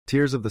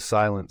Tears of the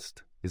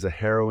Silenced is a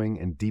harrowing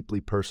and deeply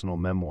personal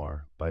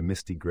memoir by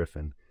Misty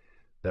Griffin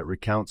that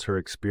recounts her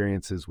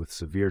experiences with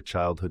severe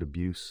childhood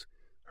abuse,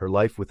 her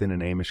life within an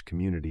Amish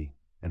community,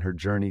 and her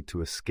journey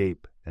to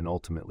escape and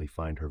ultimately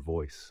find her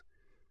voice.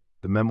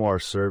 The memoir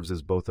serves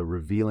as both a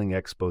revealing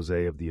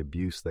exposé of the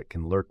abuse that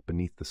can lurk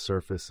beneath the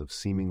surface of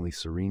seemingly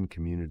serene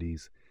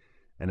communities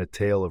and a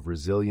tale of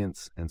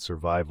resilience and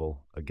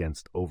survival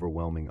against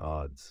overwhelming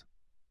odds.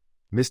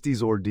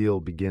 Misty's ordeal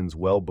begins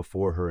well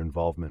before her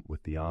involvement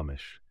with the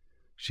Amish.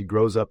 She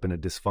grows up in a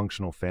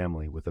dysfunctional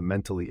family with a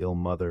mentally ill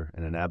mother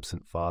and an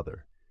absent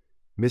father.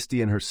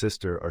 Misty and her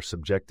sister are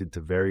subjected to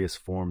various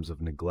forms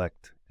of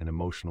neglect and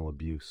emotional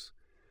abuse.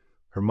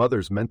 Her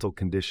mother's mental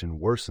condition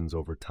worsens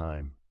over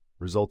time,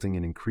 resulting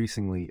in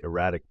increasingly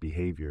erratic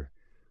behavior,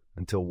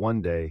 until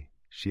one day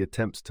she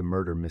attempts to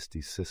murder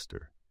Misty's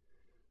sister.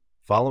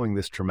 Following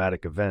this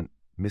traumatic event,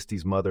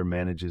 Misty's mother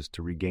manages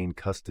to regain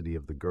custody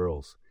of the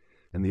girls,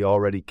 and the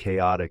already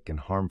chaotic and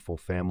harmful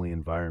family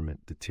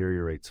environment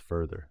deteriorates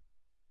further.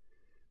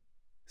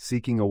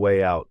 Seeking a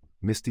way out,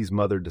 Misty's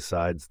mother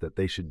decides that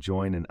they should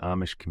join an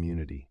Amish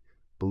community,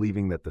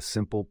 believing that the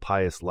simple,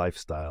 pious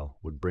lifestyle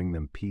would bring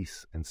them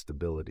peace and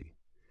stability.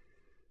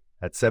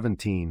 At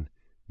 17,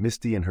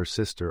 Misty and her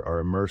sister are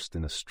immersed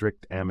in a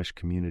strict Amish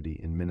community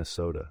in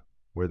Minnesota,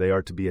 where they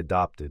are to be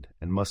adopted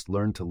and must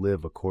learn to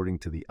live according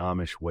to the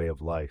Amish way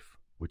of life,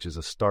 which is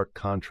a stark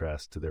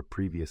contrast to their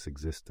previous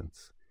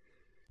existence.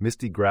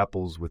 Misty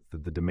grapples with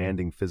the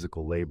demanding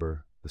physical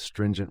labor, the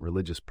stringent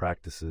religious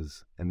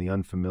practices, and the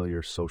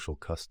unfamiliar social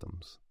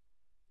customs.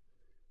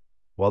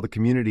 While the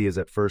community is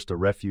at first a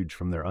refuge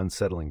from their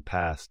unsettling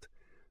past,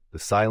 the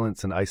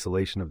silence and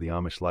isolation of the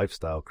Amish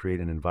lifestyle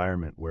create an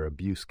environment where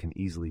abuse can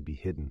easily be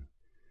hidden.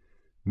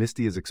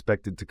 Misty is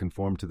expected to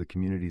conform to the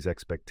community's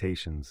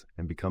expectations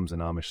and becomes an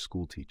Amish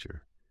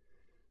schoolteacher.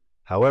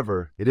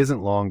 However, it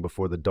isn't long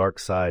before the dark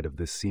side of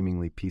this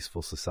seemingly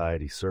peaceful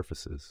society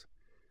surfaces.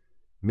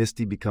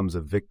 Misty becomes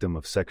a victim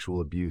of sexual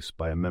abuse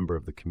by a member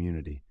of the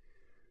community.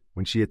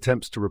 When she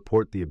attempts to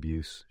report the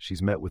abuse,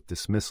 she's met with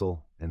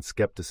dismissal and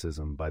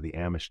skepticism by the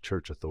Amish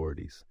church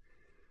authorities.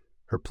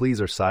 Her pleas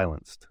are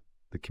silenced.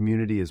 The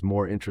community is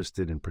more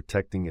interested in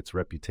protecting its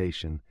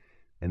reputation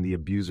and the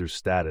abuser's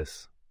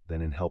status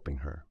than in helping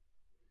her.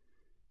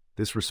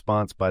 This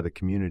response by the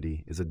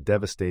community is a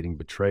devastating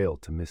betrayal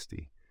to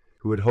Misty,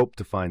 who had hoped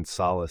to find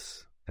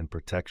solace and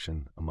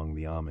protection among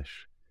the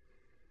Amish.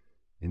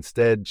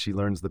 Instead, she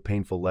learns the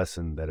painful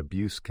lesson that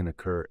abuse can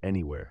occur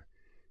anywhere,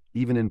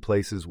 even in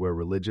places where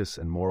religious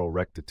and moral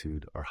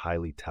rectitude are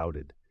highly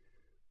touted.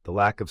 The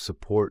lack of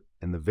support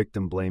and the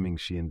victim blaming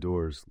she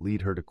endures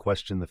lead her to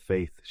question the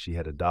faith she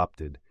had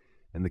adopted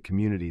and the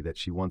community that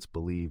she once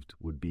believed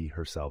would be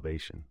her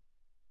salvation.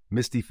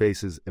 Misty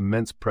faces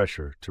immense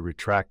pressure to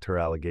retract her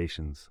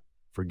allegations,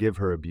 forgive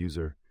her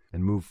abuser,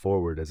 and move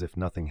forward as if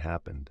nothing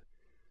happened.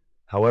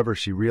 However,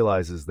 she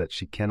realizes that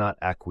she cannot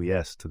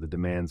acquiesce to the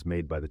demands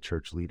made by the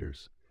church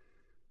leaders.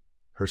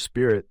 Her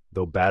spirit,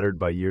 though battered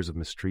by years of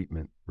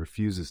mistreatment,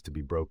 refuses to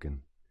be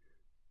broken.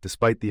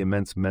 Despite the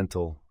immense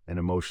mental and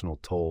emotional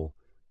toll,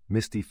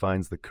 Misty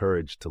finds the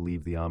courage to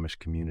leave the Amish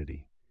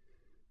community.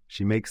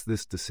 She makes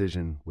this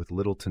decision with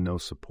little to no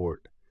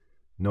support,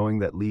 knowing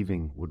that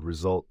leaving would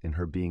result in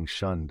her being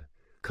shunned,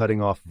 cutting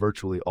off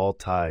virtually all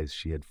ties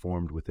she had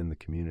formed within the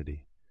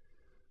community.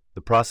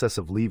 The process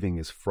of leaving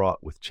is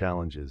fraught with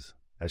challenges,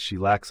 as she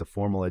lacks a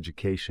formal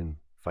education,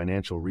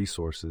 financial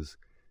resources,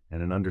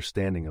 and an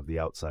understanding of the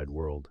outside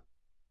world.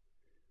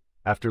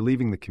 After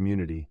leaving the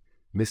community,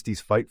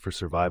 Misty's fight for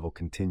survival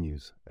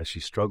continues as she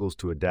struggles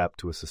to adapt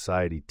to a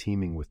society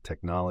teeming with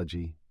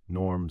technology,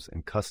 norms,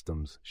 and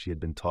customs she had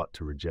been taught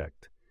to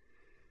reject.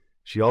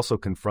 She also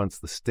confronts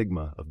the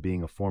stigma of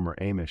being a former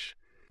Amish,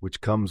 which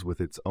comes with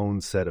its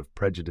own set of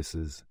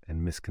prejudices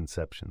and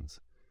misconceptions.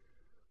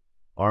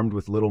 Armed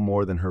with little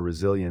more than her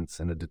resilience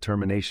and a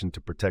determination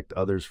to protect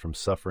others from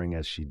suffering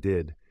as she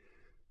did,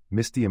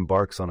 Misty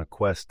embarks on a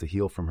quest to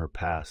heal from her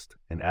past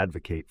and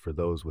advocate for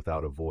those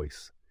without a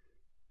voice.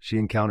 She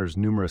encounters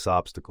numerous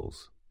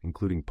obstacles,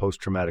 including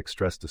post-traumatic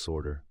stress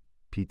disorder,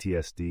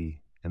 PTSD,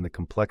 and the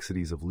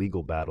complexities of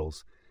legal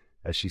battles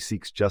as she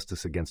seeks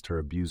justice against her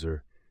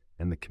abuser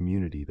and the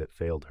community that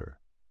failed her.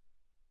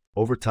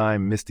 Over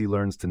time, Misty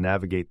learns to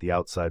navigate the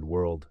outside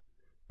world,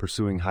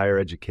 pursuing higher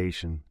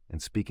education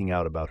and speaking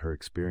out about her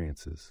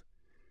experiences.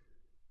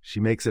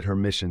 She makes it her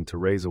mission to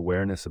raise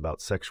awareness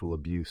about sexual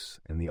abuse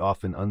and the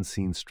often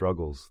unseen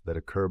struggles that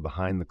occur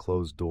behind the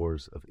closed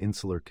doors of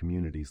insular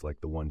communities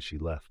like the one she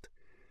left.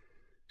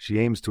 She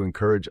aims to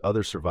encourage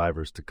other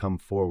survivors to come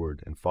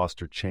forward and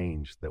foster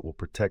change that will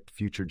protect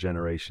future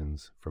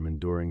generations from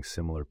enduring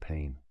similar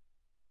pain.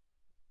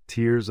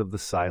 Tears of the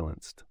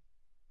Silenced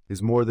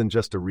is more than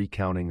just a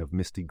recounting of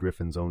Misty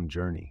Griffin's own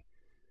journey.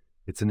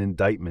 It's an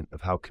indictment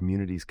of how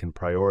communities can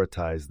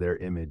prioritize their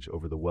image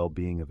over the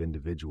well-being of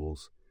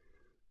individuals,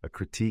 a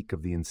critique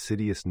of the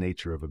insidious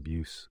nature of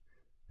abuse,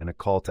 and a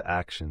call to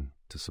action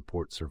to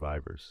support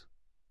survivors.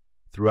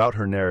 Throughout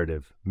her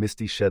narrative,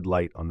 Misty shed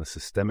light on the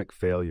systemic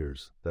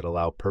failures that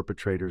allow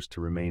perpetrators to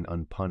remain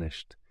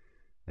unpunished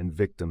and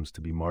victims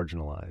to be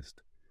marginalized.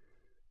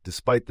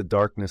 Despite the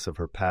darkness of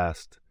her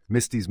past,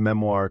 Misty's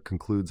memoir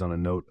concludes on a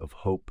note of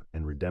hope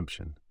and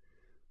redemption.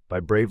 By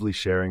bravely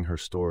sharing her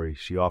story,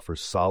 she offers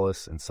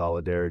solace and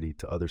solidarity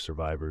to other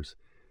survivors,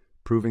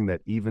 proving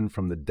that even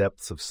from the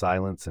depths of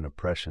silence and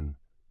oppression,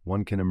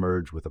 one can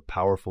emerge with a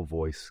powerful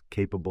voice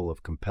capable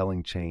of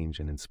compelling change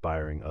and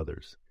inspiring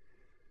others.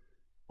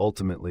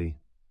 Ultimately,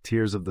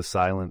 Tears of the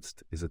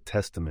Silenced is a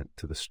testament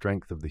to the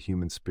strength of the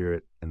human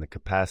spirit and the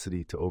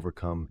capacity to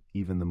overcome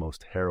even the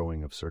most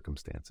harrowing of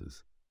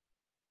circumstances.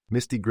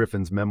 Misty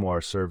Griffin's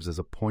memoir serves as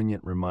a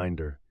poignant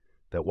reminder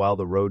that while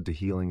the road to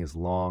healing is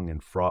long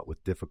and fraught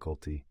with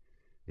difficulty,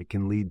 it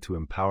can lead to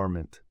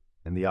empowerment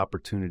and the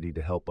opportunity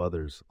to help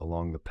others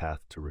along the path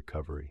to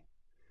recovery.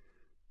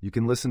 You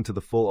can listen to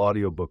the full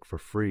audiobook for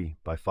free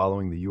by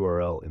following the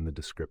URL in the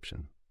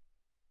description.